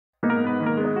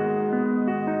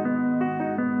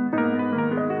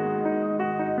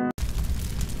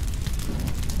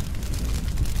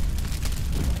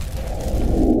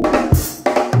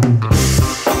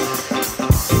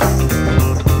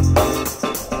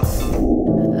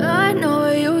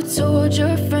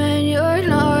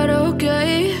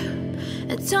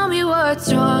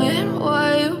what's wrong and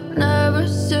why you never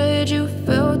said you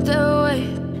felt that way.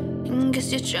 And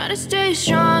guess you're trying to stay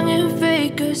strong and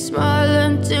fake a smile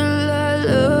until I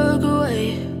look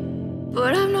away.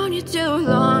 But I've known you too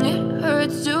long, it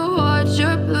hurts to watch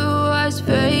your blue eyes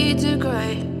fade to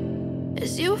gray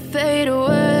as you fade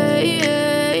away,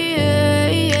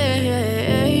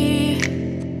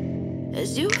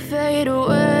 as you fade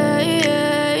away.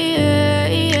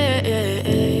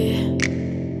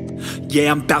 Yeah,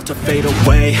 I'm about to fade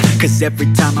away, cause every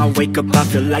time I wake up I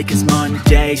feel like it's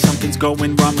Monday. Something's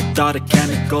going wrong with all the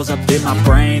chemicals up in my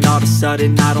brain. All of a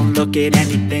sudden I don't look at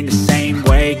anything the same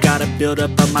way. Got a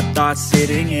buildup of my thoughts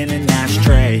sitting in an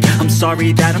ashtray. I'm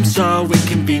sorry that I'm so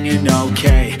inconvenient,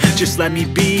 okay. Just let me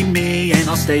be me and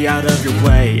I'll stay out of your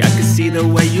way. I can see the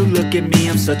way you look at me,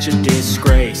 I'm such a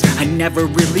disgrace. I never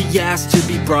really asked to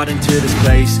be brought into this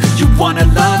place. You wanna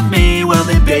love me? Well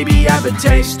then baby have a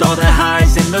taste. All the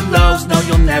highs and the lows, no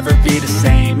you'll never be the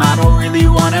same. I don't really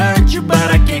wanna hurt you but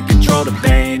I can't control the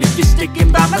pain. If you're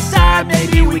sticking by my side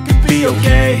maybe we could be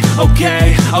okay.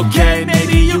 Okay,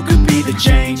 maybe you could be the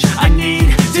change I need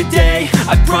today.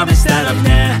 I promise that I've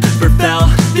never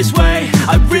felt this way.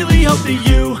 I really hope that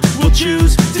you will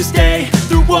choose to stay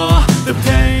through all the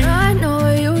pain. I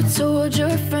know you told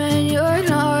your friend you're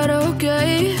not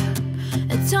okay,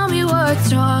 and tell me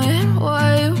what's wrong and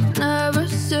why you never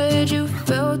said you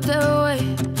felt that way.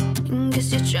 And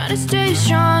guess you're trying to stay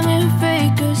strong and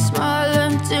fake a smile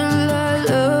until I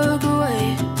look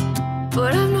away.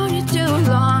 But I've known you too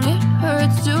long, it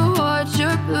hurts to watch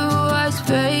your blue eyes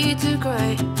fade to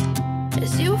gray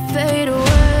as you fade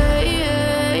away,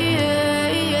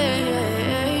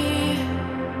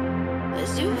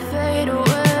 as you fade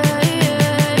away,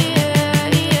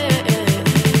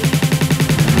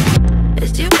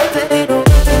 as you fade